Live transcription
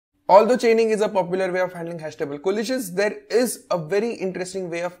Although chaining is a popular way of handling hash table collisions, there is a very interesting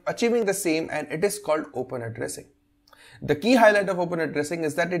way of achieving the same, and it is called open addressing. The key highlight of open addressing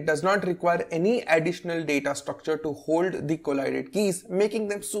is that it does not require any additional data structure to hold the collided keys, making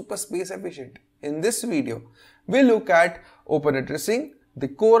them super space efficient. In this video, we'll look at open addressing, the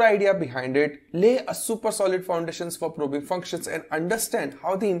core idea behind it, lay a super solid foundations for probing functions, and understand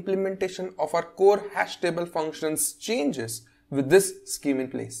how the implementation of our core hash table functions changes with this scheme in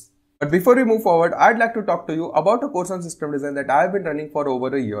place. But before we move forward, I'd like to talk to you about a course on system design that I've been running for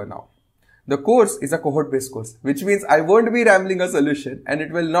over a year now. The course is a cohort-based course, which means I won't be rambling a solution and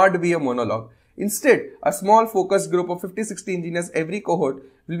it will not be a monologue. Instead, a small focused group of 50-60 engineers every cohort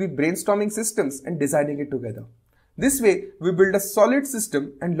will be brainstorming systems and designing it together. This way, we build a solid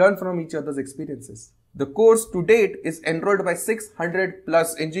system and learn from each other's experiences. The course to date is enrolled by 600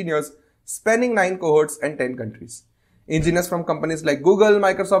 plus engineers spanning 9 cohorts and 10 countries. Engineers from companies like Google,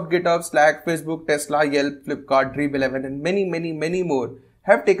 Microsoft, GitHub, Slack, Facebook, Tesla, Yelp, Flipkart, Dream11 and many more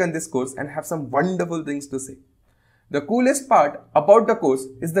have taken this course and have some wonderful things to say. The coolest part about the course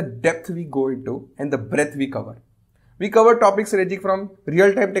is the depth we go into and the breadth we cover. We cover topics ranging from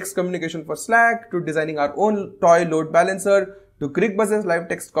real-time text communication for Slack to designing our own toy load balancer to ClickBuzz's live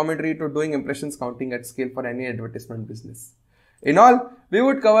text commentary to doing impressions counting at scale for any advertisement business. In all, we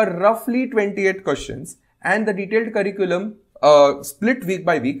would cover roughly 28 questions, and the detailed curriculum split week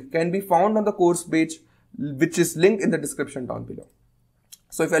by week can be found on the course page, which is linked in the description down below.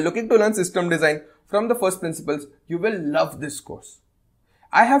 So if you are looking to learn system design from the first principles, you will love this course.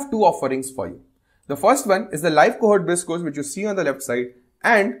 I have 2 offerings for you. The first one is the live cohort based course, which you see on the left side,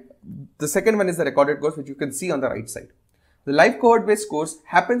 and the second one is the recorded course, which you can see on the right side. The live cohort based course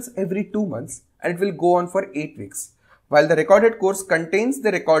happens every 2 months and it will go on for 8 weeks, while the recorded course contains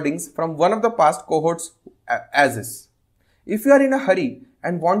the recordings from one of the past cohorts as is. If you are in a hurry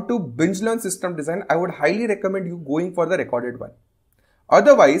and want to binge learn system design, I would highly recommend you going for the recorded one.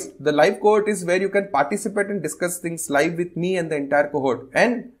 Otherwise, the live cohort is where you can participate and discuss things live with me and the entire cohort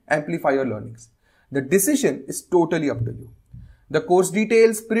and amplify your learnings. The decision is totally up to you. The course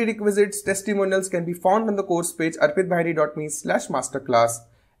details, prerequisites, testimonials can be found on the course page arpitbhayani.me/masterclass,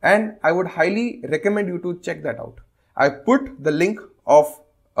 and I would highly recommend you to check that out. I put the link of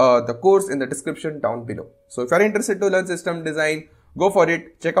the course in the description down below. So if you are interested to learn system design, go for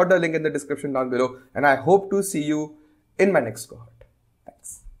it. Check out the link in the description down below, and I hope to see you in my next cohort.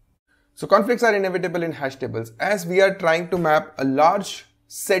 Thanks. So conflicts are inevitable in hash tables as we are trying to map a large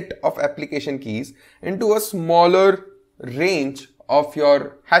set of application keys into a smaller range of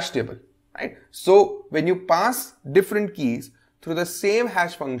your hash table, right? So when you pass different keys through the same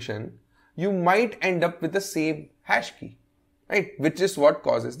hash function, you might end up with the same hash key, right? Which is what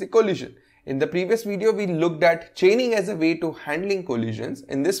causes the collision. In the previous video, we looked at chaining as a way to handling collisions.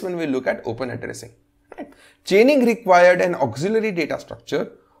 In this one, we look at open addressing, right? Chaining required an auxiliary data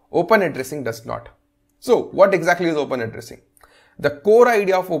structure. Open addressing does not. So what exactly is open addressing? The core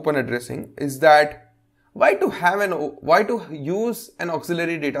idea of open addressing is that why to use an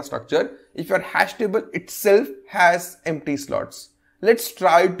auxiliary data structure if your hash table itself has empty slots? Let's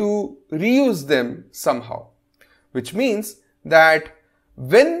try to reuse them somehow, which means that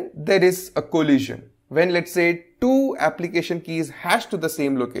when there is a collision, when let's say 2 application keys hash to the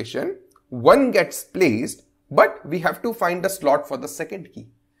same location, one gets placed, but we have to find a slot for the second key.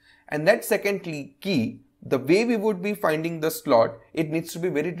 And that second key, the way we would be finding the slot, it needs to be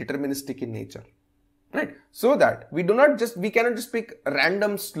very deterministic in nature, right? So that we cannot just pick a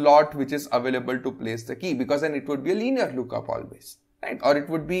random slot which is available to place the key, because then it would be a linear lookup always, right? Or it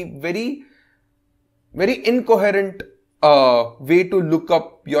would be very incoherent way to look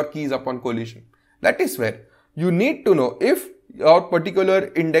up your keys upon collision. That is where you need to know if your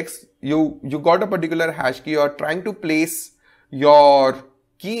particular index, you got a particular hash key, you are trying to place your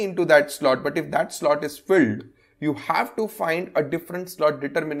key into that slot, but if that slot is filled, you have to find a different slot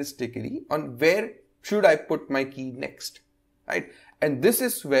deterministically on where should I put my key next, right? And this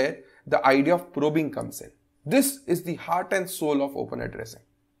is where the idea of probing comes in. This is the heart and soul of open addressing,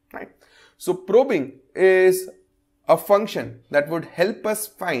 right? So probing is a function that would help us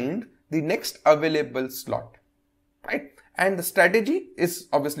find the next available slot, right? And the strategy is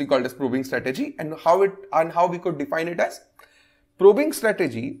obviously called as probing strategy, and how we could define it as probing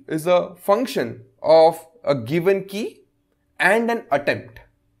strategy is a function of a given key and an attempt,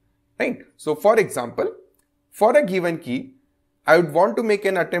 right? So for example, for a given key, I would want to make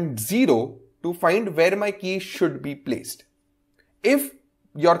an attempt 0 to find where my key should be placed. If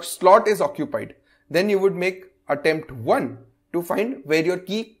your slot is occupied, then you would make attempt 1 to find where your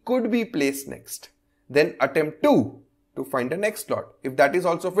key could be placed next. Then attempt 2 to find the next slot. If that is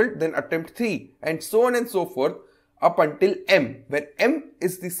also filled, then attempt 3, and so on and so forth up until m, where m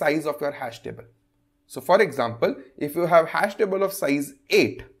is the size of your hash table. So for example, if you have hash table of size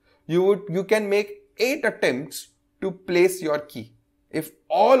 8, you can make 8 attempts to place your key. If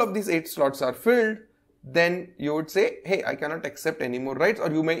all of these 8 slots are filled, then you would say, hey, I cannot accept any more writes,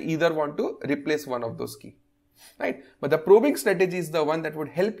 or you may either want to replace one of those keys. Right? But the probing strategy is the one that would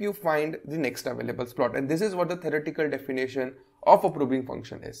help you find the next available slot. And this is what the theoretical definition of a probing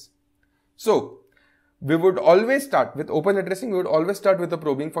function is. So we would always start with open addressing. We would always start with a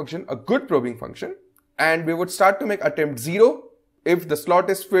probing function, a good probing function. And we would start to make attempt 0. If the slot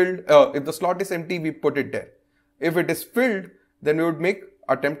is filled, if the slot is empty, we put it there. If it is filled, then we would make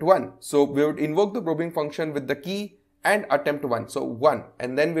attempt 1. So we would invoke the probing function with the key and attempt 1. So 1.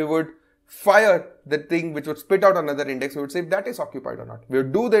 And then we would fire the thing which would spit out another index. We would say if that is occupied or not. We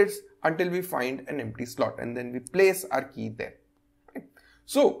would do this until we find an empty slot, and then we place our key there. Right?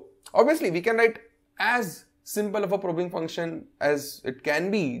 So obviously we can write as simple of a probing function as it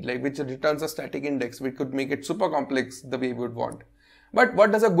can be, like which returns a static index. We could make it super complex the way we would want. But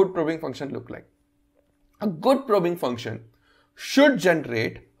what does a good probing function look like? A good probing function should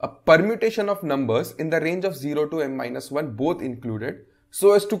generate a permutation of numbers in the range of 0 to m-1 both included,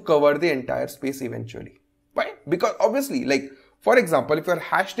 so as to cover the entire space eventually. Why? Because obviously, like for example, if your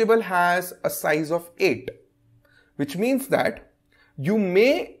hash table has a size of 8, which means that you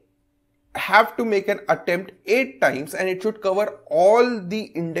may have to make an attempt 8 times, and it should cover all the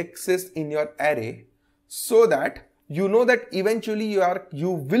indexes in your array, so that you know that eventually you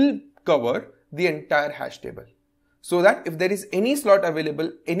will cover the entire hash table. So that if there is any slot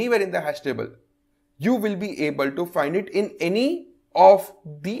available anywhere in the hash table, you will be able to find it in any of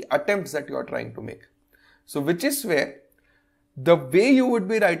the attempts that you are trying to make. So which is where the way you would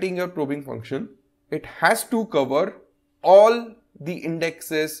be writing your probing function, it has to cover all the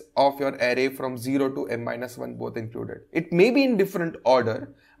indexes of your array from 0 to m-1 both included. It may be in different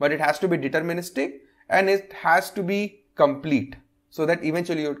order, but it has to be deterministic and it has to be complete, so that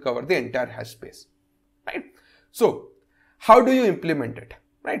eventually you would cover the entire hash space. Right? So how do you implement it?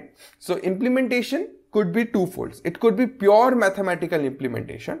 Right? So implementation could be twofold. It could be pure mathematical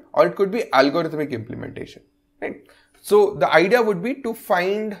implementation, or it could be algorithmic implementation. Right? So the idea would be to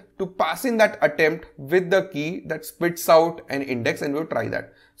pass in that attempt with the key that spits out an index, and we'll try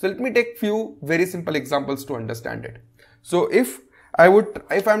that. So let me take few very simple examples to understand it. So if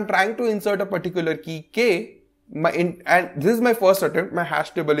I'm trying to insert a particular key k, and this is my first attempt, my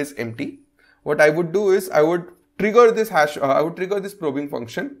hash table is empty. What I would do is I would trigger this probing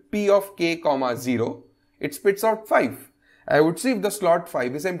function p of k comma 0. It spits out 5. I would see if the slot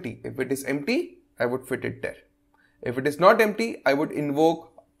 5 is empty. If it is empty, I would fit it there. If it is not empty, I would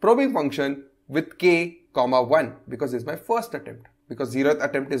invoke probing function with k comma 1, because this is my first attempt. Because 0th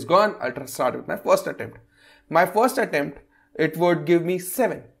attempt is gone, I'll start with my first attempt. My first attempt, it would give me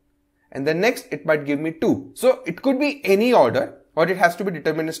 7. And the next, it might give me 2. So it could be any order, or it has to be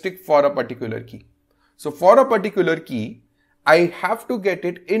deterministic for a particular key. So for a particular key, I have to get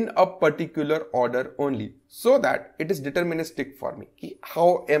it in a particular order only, so that it is deterministic for me.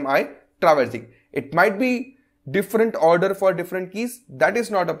 How am I traversing? It might be different order for different keys. That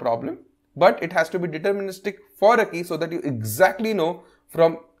is not a problem, but it has to be deterministic for a key, so that you exactly know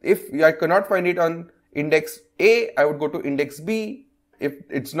from, if I cannot find it on index A, I would go to index B. If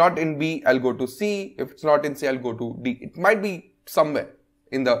it's not in B, I'll go to C. If it's not in C, I'll go to D. It might be somewhere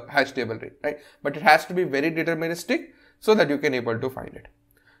in the hash table range, right? But it has to be very deterministic so that you can able to find it.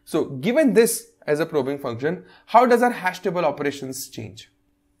 So given this as a probing function, how does our hash table operations change?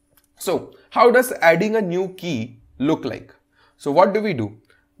 So how does adding a new key look like? So what do?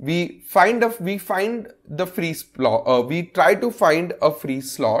 We find the free slot. We try to find a free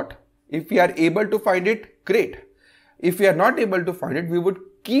slot. If we are able to find it, great. If we are not able to find it, we would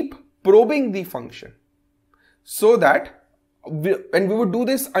keep probing the function, so that we would do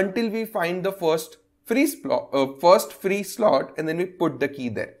this until we find the first free slot, and then we put the key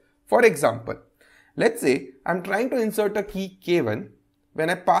there. For example, let's say I'm trying to insert a key k1.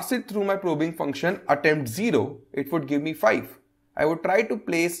 When I pass it through my probing function attempt 0, it would give me 5. I would try to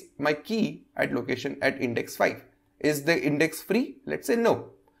place my key at location at index 5. Is the index free? Let's say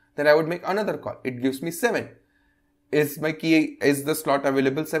no. Then I would make another call. It gives me 7. Is the slot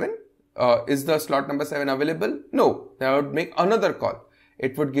available 7? Is the slot number 7 available? No. Then I would make another call.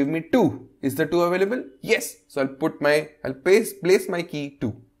 It would give me 2. Is the 2 available? Yes. So I'll place my key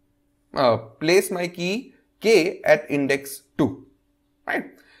 2. Place my key k at index 2.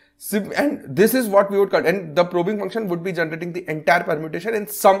 Right? And this is what we would call, and the probing function would be generating the entire permutation in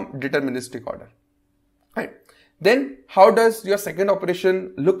some deterministic order. Right? Then how does your second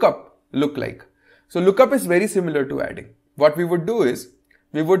operation lookup look like? So lookup is very similar to adding. What we would do is,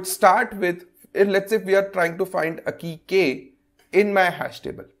 we would start with, let's say we are trying to find a key k in my hash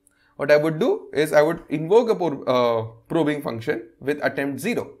table. What I would do is I would invoke a probing function with attempt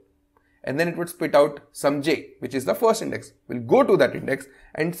 0. And then it would spit out some j, which is the first index. We'll go to that index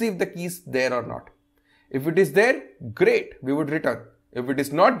and see if the key is there or not. If it is there, great, we would return. If it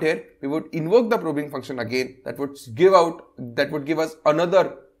is not there, we would invoke the probing function again. That would give us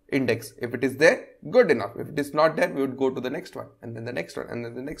another index. If it is there, good enough. If it is not there, we would go to the next one, and then the next one, and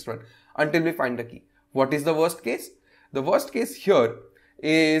then the next one, until we find the key. What is the worst case? The worst case here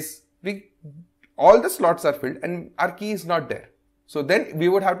is all the slots are filled and our key is not there. So then we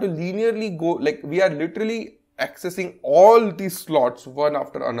would have to linearly go, like we are literally accessing all these slots one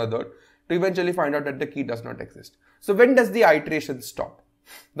after another to eventually find out that the key does not exist. So when does the iteration stop?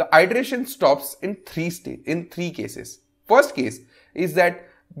 The iteration stops in three cases. First case is that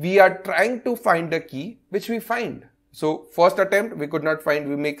we are trying to find a key which we find. So first attempt we could not find,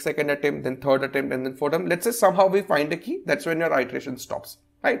 we make second attempt, then third attempt, and then fourth attempt. Let's say somehow we find a key, that's when your iteration stops,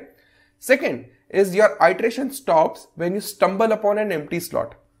 right? Second is your iteration stops when you stumble upon an empty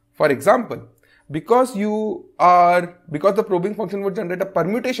slot. For example, because the probing function would generate a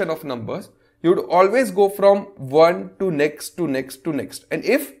permutation of numbers, you would always go from one to next to next to next. And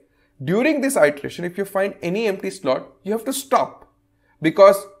if during this iteration, if you find any empty slot, you have to stop,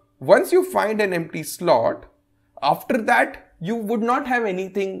 because once you find an empty slot, after that you would not have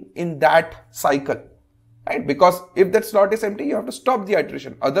anything in that cycle, right? Because if that slot is empty, you have to stop the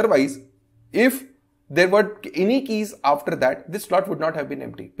iteration. Otherwise, if there were any keys after that, this slot would not have been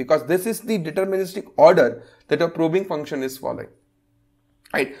empty, because this is the deterministic order that a probing function is following,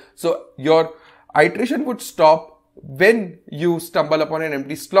 right? So your iteration would stop when you stumble upon an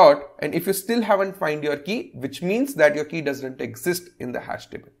empty slot, and if you still haven't found your key, which means that your key doesn't exist in the hash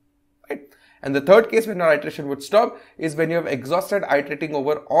table, right? And the third case when your iteration would stop is when you have exhausted iterating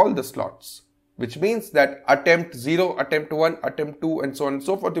over all the slots, which means that attempt 0, attempt 1, attempt 2, and so on and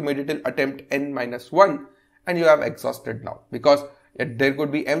so forth, you made it till attempt n-1, and you have exhausted now, because there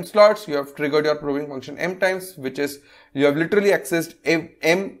could be m slots, you have triggered your probing function m times, which is you have literally accessed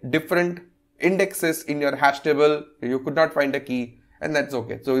m different indexes in your hash table, you could not find a key, and that's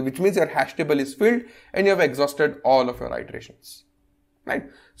okay. So which means your hash table is filled and you have exhausted all of your iterations, right?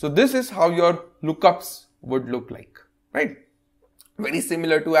 So this is how your lookups would look like, right? Very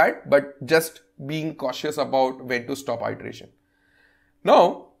similar to add, but just being cautious about when to stop iteration.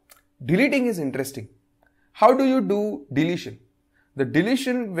 Now, deleting is interesting. How do you do deletion? The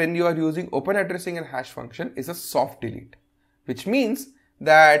deletion when you are using open addressing and hash function is a soft delete, which means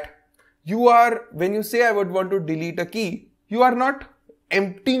that when you say I would want to delete a key, you are not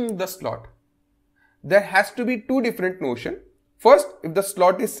emptying the slot. There has to be two different notions. First, if the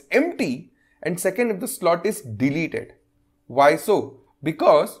slot is empty, and second, if the slot is deleted. Why so?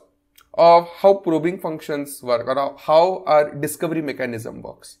 Because of how probing functions work, or how our discovery mechanism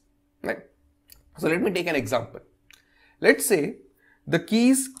works, right? So let me take an example. Let's say the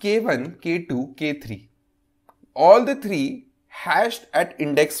keys K1, K2, K3, all the three hashed at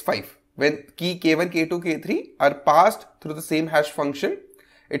index 5. When key K1, K2, K3 are passed through the same hash function,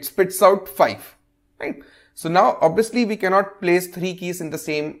 it spits out 5, right? So now obviously we cannot place 3 keys in the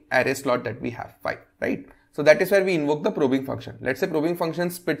same array slot that we have 5, right? So that is where we invoke the probing function. Let's say probing function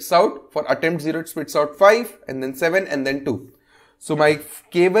spits out, for attempt 0 it spits out 5, and then 7, and then 2. So my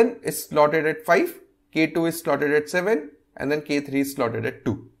K1 is slotted at 5, K2 is slotted at 7, and then K3 is slotted at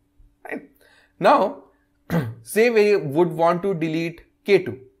 2, right? Now, say we would want to delete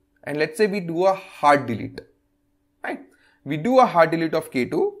K2, and let's say we do a hard delete, right? We do a hard delete of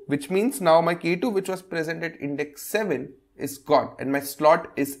K2, which means now my K2 which was present at index 7 is gone and my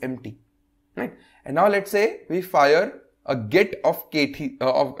slot is empty, right? And now let's say we fire a get of key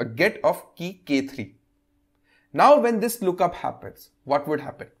K3. Now when this lookup happens, what would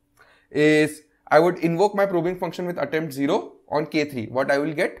happen is I would invoke my probing function with attempt 0 on K3. What I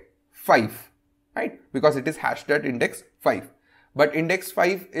will get? 5, right? Because it is hashed at index 5. But index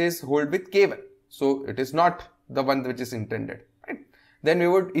 5 is held with K1. So it is not the one which is intended, right? Then we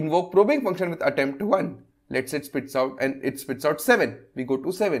would invoke probing function with attempt 1. Let's say it spits out, and it spits out 7. We go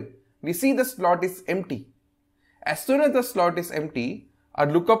to 7. We see the slot is empty. As soon as the slot is empty, our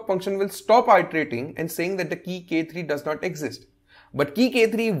lookup function will stop iterating and saying that the key K3 does not exist. But key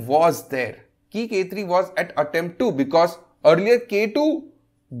K3 was there. Key K3 was at attempt 2 because earlier K2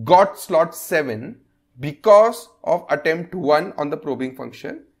 got slot 7 because of attempt 1 on the probing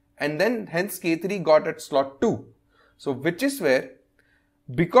function, and then hence K3 got at slot 2. So which is where,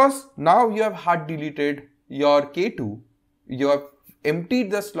 because now you have hard deleted your K2, you have emptied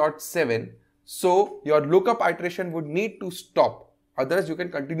the slot 7, so your lookup iteration would need to stop. Otherwise, you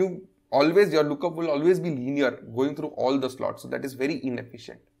can continue always, your lookup will always be linear going through all the slots. So that is very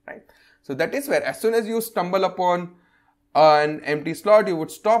inefficient, right? So that is where as soon as you stumble upon an empty slot, you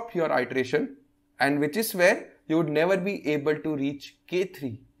would stop your iteration, and which is where you would never be able to reach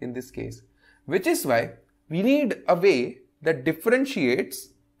K3 in this case, which is why we need a way that differentiates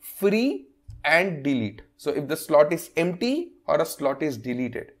free and delete. So if the slot is empty or a slot is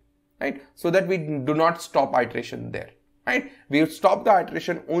deleted, right? So that we do not stop iteration there, right? We would stop the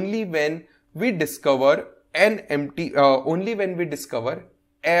iteration only when we discover an empty, an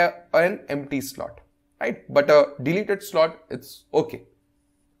empty slot, right? But a deleted slot, it's okay,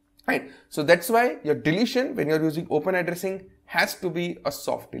 right? So that's why your deletion, when you're using open addressing, has to be a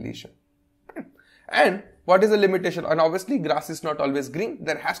soft deletion. And what is the limitation? And obviously grass is not always green.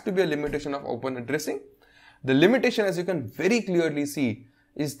 There has to be a limitation of open addressing. The limitation, as you can very clearly see,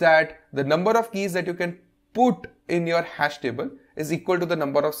 is that the number of keys that you can put in your hash table is equal to the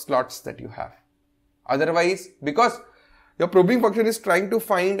number of slots that you have. Otherwise, because your probing function is trying to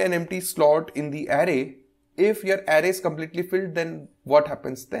find an empty slot in the array, if your array is completely filled, then what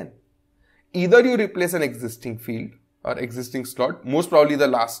happens then? Either you replace an existing field or existing slot, most probably the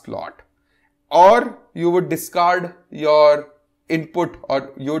last slot, or you would discard your input,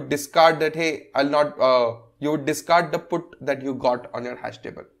 or you would discard that, hey, you would discard the put that you got on your hash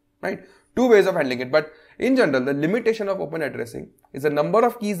table, right? Two ways of handling it. But in general, the limitation of open addressing is the number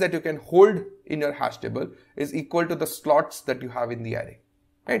of keys that you can hold in your hash table is equal to the slots that you have in the array,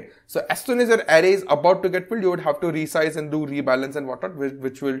 right? So as soon as your array is about to get filled, you would have to resize and do rebalance and whatnot,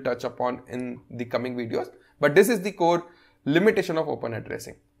 which we'll touch upon in the coming videos. But this is the core limitation of open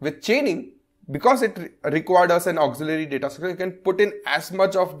addressing. With chaining, because it required us an auxiliary data structure, you can put in as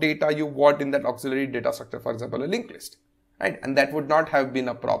much of data you want in that auxiliary data structure, for example, a linked list, right? And that would not have been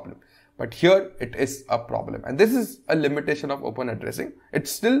a problem. But here it is a problem. And this is a limitation of open addressing.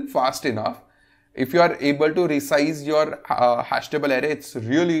 It's still fast enough. If you are able to resize your hash table array, it's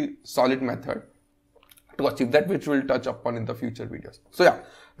really solid method to achieve that, which we'll touch upon in the future videos. So yeah,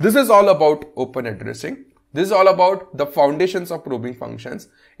 this is all about open addressing. This is all about the foundations of probing functions.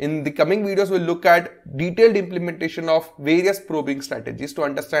 In the coming videos, we'll look at detailed implementation of various probing strategies to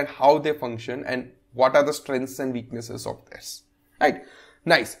understand how they function and what are the strengths and weaknesses of this, right?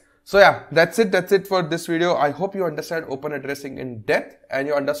 Nice. So yeah, that's it for this video. I hope you understand open addressing in depth and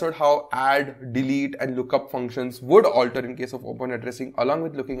you understood how add, delete and lookup functions would alter in case of open addressing, along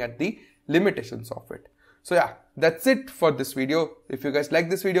with looking at the limitations of it. So yeah, that's it for this video. If you guys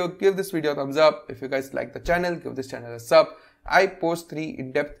like this video, give this video a thumbs up. If you guys like the channel, give this channel a sub. I post 3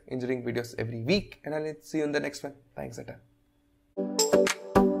 in-depth engineering videos every week, and I'll see you in the next one. Thanks, Etta.